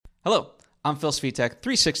Hello, I'm Phil Svitek,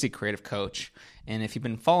 360 Creative Coach, and if you've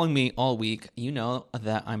been following me all week, you know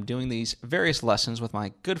that I'm doing these various lessons with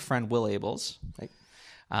my good friend Will Abels. Hey.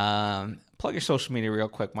 Plug your social media real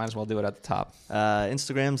quick. Might as well do it at the top.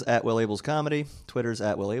 Instagram's at Will Abels Comedy, Twitter's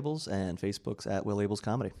at Will Abels, and Facebook's at Will Abels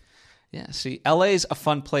Comedy. Yeah, see, LA's a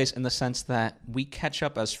fun place in the sense that we catch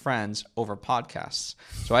up as friends over podcasts.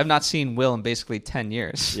 So I've not seen Will in basically 10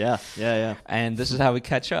 years. Yeah. And this is how we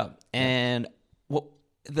catch up. And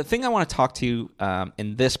the thing I want to talk to you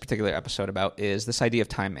in this particular episode about is this idea of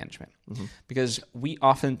time management. Mm-hmm. Because we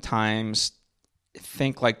oftentimes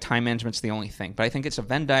think like time management's the only thing. But I think it's a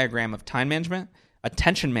Venn diagram of time management,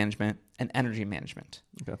 attention management, and energy management.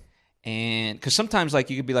 Okay. And because sometimes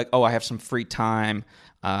like you could be like, oh, I have some free time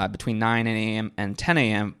between 9 a.m. and 10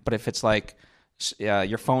 a.m. But if it's like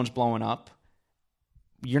your phone's blowing up,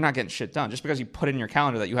 you're not getting shit done. Just because you put in your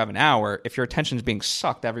calendar that you have an hour, if your attention's being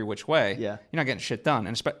sucked every which way, you're not getting shit done.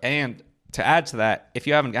 And to add to that, if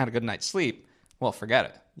you haven't had a good night's sleep, well, forget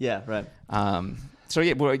it. Yeah, right. So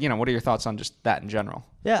yeah, what are your thoughts on just that in general?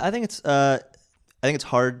 Yeah, I think it's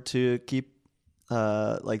hard to keep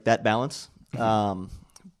like that balance. Mm-hmm.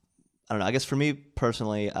 I don't know. I guess for me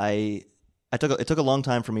personally, it took a long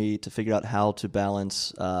time for me to figure out how to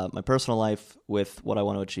balance my personal life with what I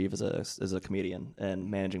want to achieve as a comedian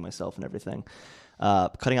and managing myself and everything.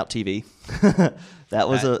 Cutting out TV, that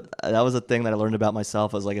was a thing that I learned about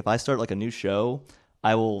myself. I was like, if I start like a new show,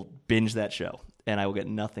 I will binge that show and I will get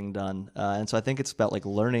nothing done. And so I think it's about like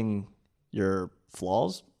learning your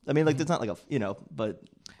flaws. I mean, like it's not like but.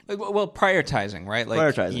 Well, prioritizing, right? Like,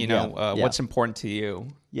 prioritizing, what's important to you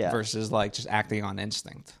versus like just acting on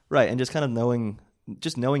instinct. Right, and just kind of knowing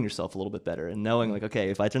yourself a little bit better and knowing like, okay,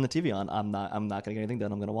 if I turn the TV on, I'm not going to get anything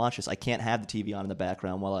done. I'm going to watch this. I can't have the TV on in the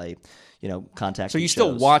background while I, contact. So you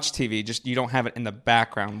still watch TV, just you don't have it in the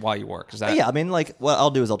background while you work. Is that? Yeah, I mean, like what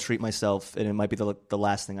I'll do is I'll treat myself, and it might be the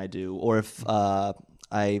last thing I do, or if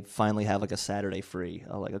I finally have like a Saturday free,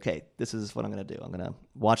 I'll like, okay, this is what I'm going to do. I'm going to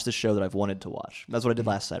watch this show that I've wanted to watch. That's what I did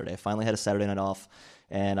last Saturday. I finally had a Saturday night off,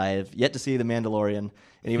 and I have yet to see The Mandalorian.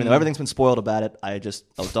 And even though everything's been spoiled about it, I was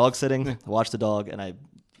dog sitting, I watched the dog, and I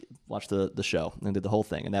watched the show and did the whole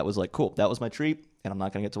thing. And that was like, cool. That was my treat, and I'm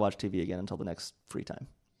not going to get to watch TV again until the next free time.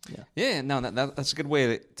 Yeah. No, that's a good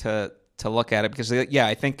way to look at it because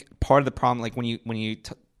I think part of the problem, like when you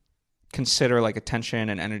consider like attention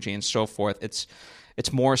and energy and so forth, it's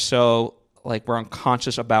more so like we're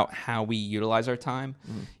unconscious about how we utilize our time.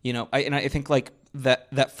 I think like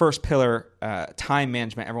that first pillar, time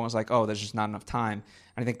management, everyone's like, oh, there's just not enough time.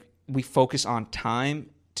 And I think we focus on time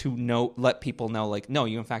to let people know like, no,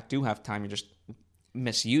 you in fact do have time. You're just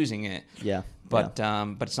misusing it. Yeah. But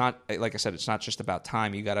it's not, like I said, it's not just about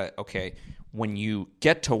time. You gotta, when you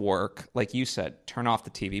get to work, like you said, turn off the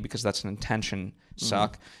TV because that's an attention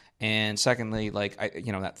suck. And secondly, like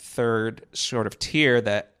that third sort of tier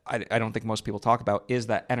that I don't think most people talk about is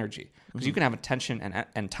that energy, because you can have attention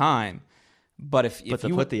and time, but if you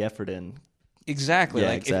put the effort in, exactly,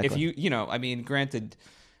 exactly. If you granted,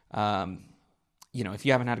 if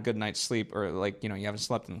you haven't had a good night's sleep or like you haven't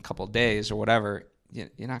slept in a couple of days or whatever, you're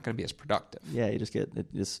not going to be as productive. Yeah, you just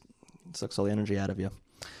it sucks all the energy out of you.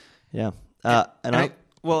 Yeah, I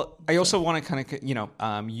also want to kind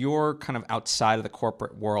of, you're kind of outside of the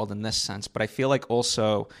corporate world in this sense, but I feel like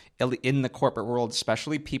also in the corporate world,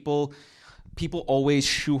 especially people always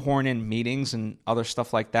shoehorn in meetings and other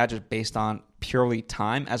stuff like that just based on purely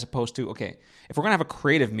time, as opposed to, okay, if we're going to have a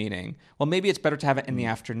creative meeting, well, maybe it's better to have it in the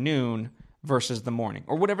afternoon versus the morning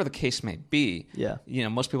or whatever the case may be. Yeah.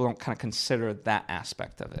 Most people don't kind of consider that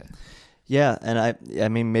aspect of it. Yeah. And I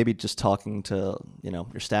mean, maybe just talking to,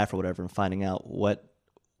 your staff or whatever and finding out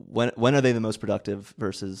when are they the most productive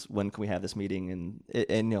versus when can we have this meeting?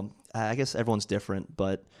 And I guess everyone's different,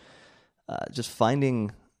 but just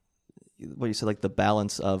finding what you said, like the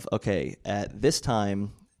balance of, okay, at this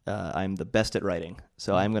time, I'm the best at writing.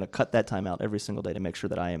 So I'm going to cut that time out every single day to make sure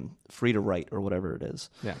that I am free to write or whatever it is.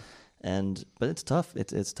 Yeah. But it's tough.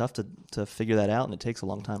 It's tough to figure that out, and it takes a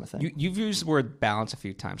long time, I think. You've used the word balance a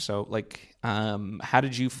few times. So, like, how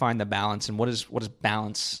did you find the balance, and what does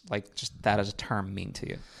balance, like, just that as a term, mean to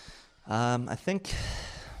you? I think,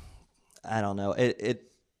 I don't know.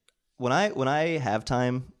 When I have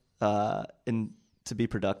time to be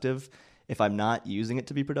productive, if I'm not using it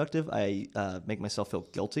to be productive, I make myself feel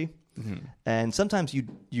guilty. Mm-hmm. And sometimes you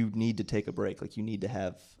need to take a break. Like you need to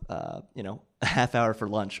have a half hour for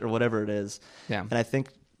lunch or whatever it is. Yeah. And I think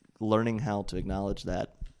learning how to acknowledge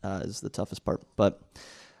that is the toughest part. But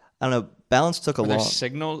I don't know. Balance took a long. Are there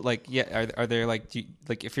signals? Like, yeah. Are there like,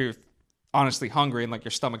 if you're honestly hungry and like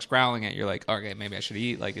your stomach's growling at you, you're like, okay, maybe I should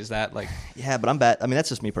eat. Like, is that like? Yeah, but I'm bad. I mean, that's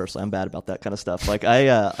just me personally. I'm bad about that kind of stuff. Like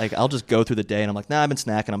I'll just go through the day and I'm like, nah, I've been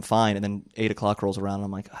snacking, I'm fine. And then 8 o'clock rolls around and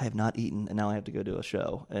I'm like, I have not eaten, and now I have to go do a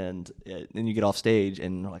show. And then you get off stage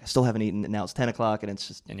and you're like, I still haven't eaten, and now it's 10 o'clock and it's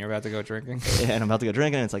just. And you're about to go drinking. And I'm about to go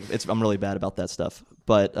drinking. And I'm really bad about that stuff.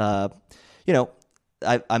 But you know,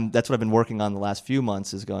 that's what I've been working on the last few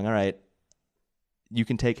months, is going, all right, you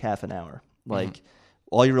can take half an hour. Like,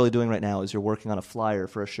 all you're really doing right now is you're working on a flyer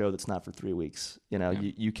for a show that's not for 3 weeks. You know,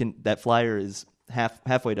 you can, that flyer is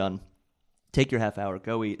halfway done. Take your half hour,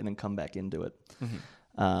 go eat, and then come back into it.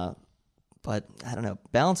 But I don't know.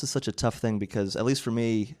 Balance is such a tough thing because, at least for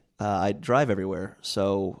me, I drive everywhere.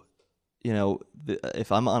 So, you know,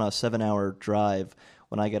 if I'm on a 7-hour drive,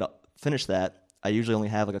 when I finish that, I usually only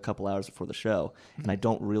have like a couple hours before the show, and I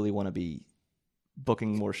don't really want to be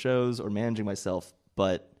booking more shows or managing myself,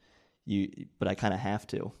 but I kind of have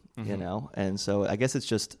to, you know? And so I guess it's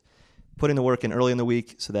just putting the work in early in the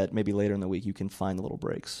week so that maybe later in the week you can find the little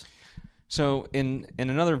breaks. So in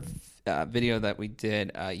another video that we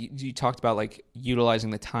did, you talked about like utilizing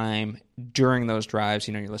the time during those drives.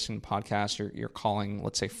 You know, you're listening to podcasts, you're calling,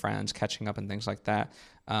 let's say, friends, catching up and things like that.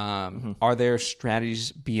 Are there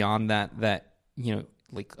strategies beyond that, you know,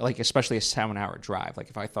 like especially a 7-hour drive? Like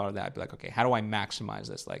if I thought of that, I'd be like, okay, how do I maximize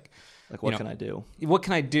this? Like what can I do? What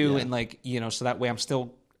can I do? Yeah. And like, you know, so that way I'm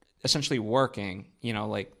still essentially working, you know,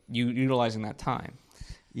 like utilizing that time.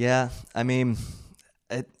 Yeah. I mean,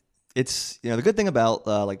 it's, you know, the good thing about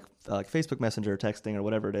like Facebook Messenger, texting, or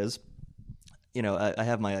whatever it is, you know, I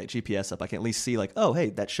have my GPS up. I can at least see like, oh, hey,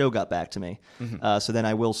 that show got back to me. So then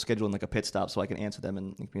I will schedule in like a pit stop so I can answer them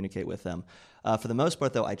and communicate with them. For the most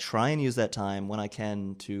part, though, I try and use that time when I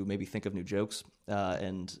can to maybe think of new jokes.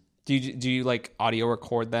 And do you like audio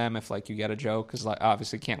record them if like you get a joke? Because like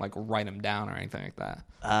obviously you can't like write them down or anything like that.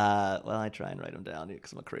 Well, I try and write them down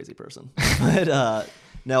because I'm a crazy person. But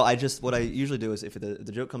no, what I usually do is if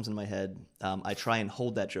the joke comes in my head, I try and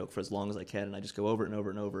hold that joke for as long as I can, and I just go over it and over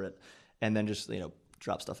and over it. And then just, you know,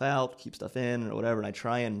 drop stuff out, keep stuff in, or whatever. And I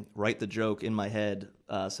try and write the joke in my head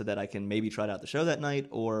so that I can maybe try it out the show that night,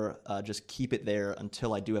 or just keep it there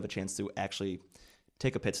until I do have a chance to actually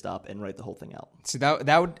take a pit stop and write the whole thing out. See,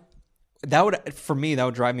 that would for me, that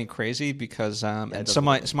would drive me crazy because and some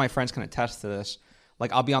of my friends can attest to this.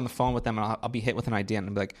 Like I'll be on the phone with them and I'll be hit with an idea and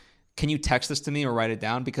I'll be like, can you text this to me or write it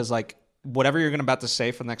down? Because like whatever you're about to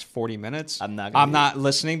say for the next 40 minutes, I'm not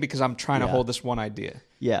listening because I'm trying to hold this one idea.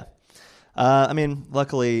 Yeah. I mean,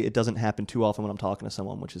 luckily it doesn't happen too often when I'm talking to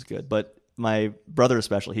someone, which is good. But my brother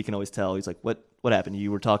especially, he can always tell. He's like, what happened?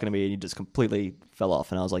 You were talking to me and you just completely fell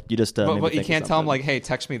off. And I was like, you just but you can't tell him like, hey,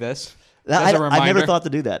 text me this. I've never thought to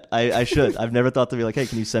do that. I should. I've never thought to be like, hey,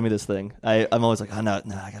 can you send me this thing? I'm always like, oh, no,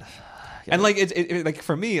 I gotta. And like it like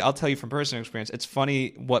for me, I'll tell you from personal experience, it's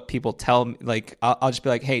funny what people tell me. Like I'll just be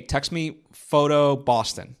like, hey, text me photo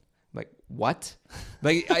Boston. I'm like, what?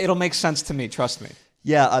 Like it'll make sense to me. Trust me.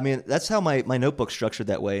 Yeah, I mean, that's how my notebook's structured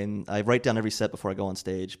that way, and I write down every set before I go on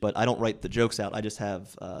stage, but I don't write the jokes out. I just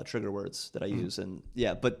have trigger words that I use, and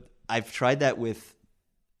yeah, but I've tried that with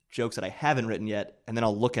jokes that I haven't written yet, and then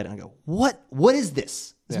I'll look at it and I go, what is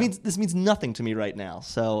this? This means nothing to me right now.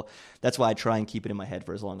 So that's why I try and keep it in my head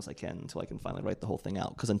for as long as I can until I can finally write the whole thing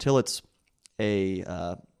out. Because until it's I'm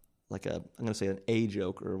going to say an A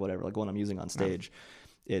joke or whatever, like one I'm using on stage,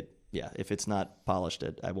 if it's not polished,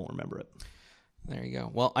 I won't remember it. There you go.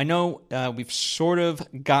 Well, I know we've sort of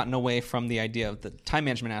gotten away from the idea of the time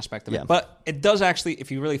management aspect of it, but it does actually, if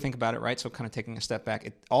you really think about it, right? So kind of taking a step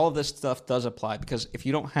back, all of this stuff does apply because if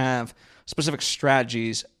you don't have specific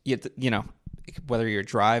strategies, you know, whether you're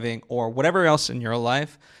driving or whatever else in your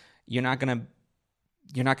life, you're not going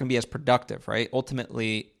to be as productive, right?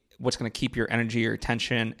 Ultimately, what's going to keep your energy, your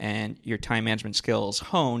attention, and your time management skills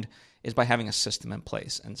honed is by having a system in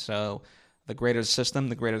place. And so the greater the system,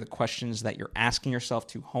 the greater the questions that you're asking yourself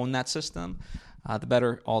to hone that system, the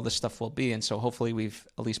better all this stuff will be. And so hopefully we've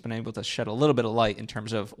at least been able to shed a little bit of light in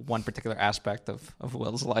terms of one particular aspect of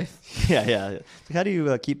Will's life. Yeah. So how do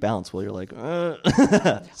you keep balance while you're like... Well,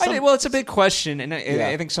 it's a big question. And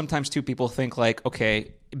I think sometimes too people think like,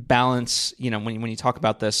 okay, balance, you know, when you talk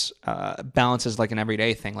about this, balance is like an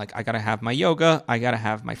everyday thing. Like I got to have my yoga, I got to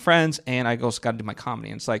have my friends, and I also got to do my comedy.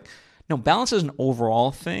 And it's like, no, balance is an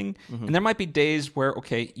overall thing. And there might be days where,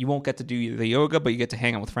 okay, you won't get to do the yoga, but you get to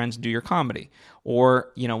hang out with friends and do your comedy.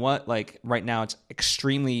 Or, you know what, like right now it's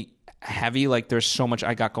extremely heavy. Like there's so much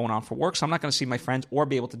I got going on for work, so I'm not going to see my friends or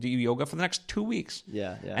be able to do yoga for the next 2 weeks.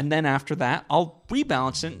 Yeah. And then after that, I'll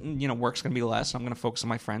rebalance it and, you know, work's going to be less. I'm going to focus on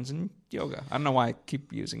my friends and yoga. I don't know why I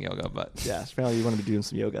keep using yoga, but... Yeah, apparently you want to be doing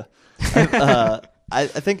some yoga. I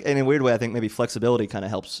think in a weird way, I think maybe flexibility kind of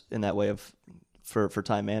helps in that way of for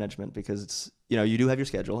time management, because it's, you do have your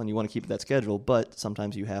schedule and you want to keep that schedule, but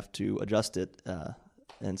sometimes you have to adjust it.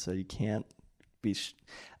 And so you can't be,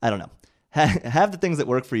 I don't know, have the things that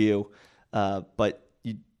work for you, but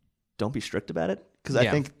you don't be strict about it. Because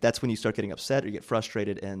I think that's when you start getting upset or you get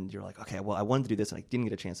frustrated and you're like, okay, well, I wanted to do this and I didn't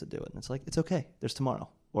get a chance to do it. And it's like, it's okay. There's tomorrow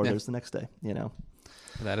or there's the next day,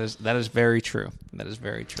 That is very true. That is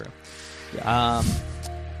very true. Yeah.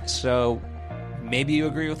 So maybe you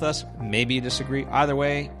agree with us, maybe you disagree. Either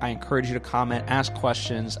way, I encourage you to comment, ask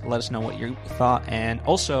questions, let us know what you thought. And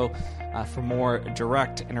also, for more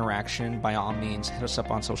direct interaction, by all means, hit us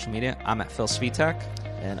up on social media. I'm at Phil Svitek.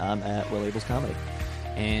 And I'm at Will Abel's Comedy.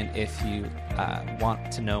 And if you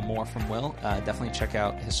want to know more from Will, definitely check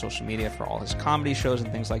out his social media for all his comedy shows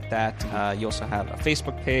and things like that. You also have a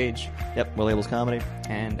Facebook page. Yep, Will Abel's Comedy.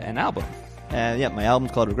 And an album. And my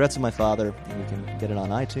album's called Regrets of My Father. And you can get it on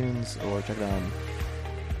iTunes or check it out on,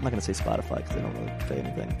 I'm not going to say Spotify because they don't really pay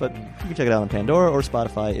anything. But you can check it out on Pandora or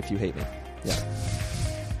Spotify if you hate me. Yeah.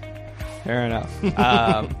 Fair enough.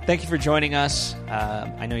 Thank you for joining us.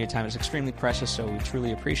 I know your time is extremely precious, so we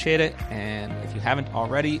truly appreciate it. And if you haven't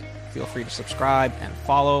already, feel free to subscribe and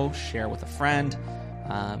follow, share with a friend.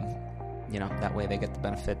 That way they get the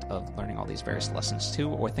benefit of learning all these various lessons too,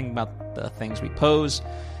 or thinking about the things we pose.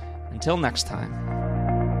 Until next time.